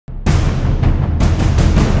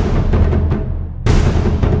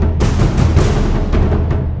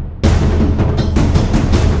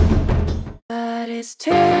It's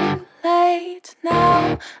too late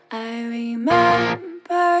now. I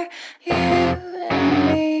remember you and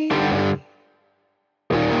me,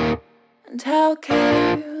 and how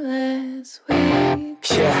careless we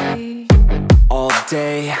could be. All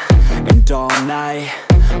day and all night,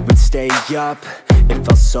 we'd stay up, it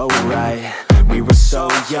felt so right. We were so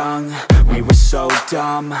young, we were so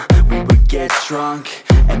dumb. We would get drunk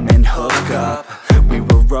and then hook up. We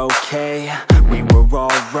were okay, we were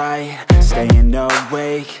alright, staying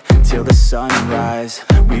awake till the sunrise.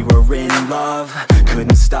 We were in love,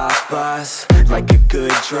 couldn't stop us, like a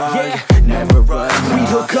good drug, never enough. We'd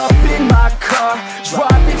hook up in my car,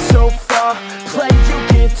 driving so far, play your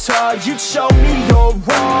guitar, you'd show me your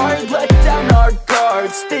art. Let down our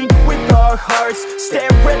guards, think with our hearts,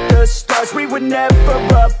 stare at the stars. We were never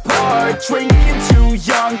apart, drinking too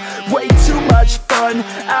young, way too much fun,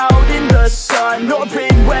 out in the sun, or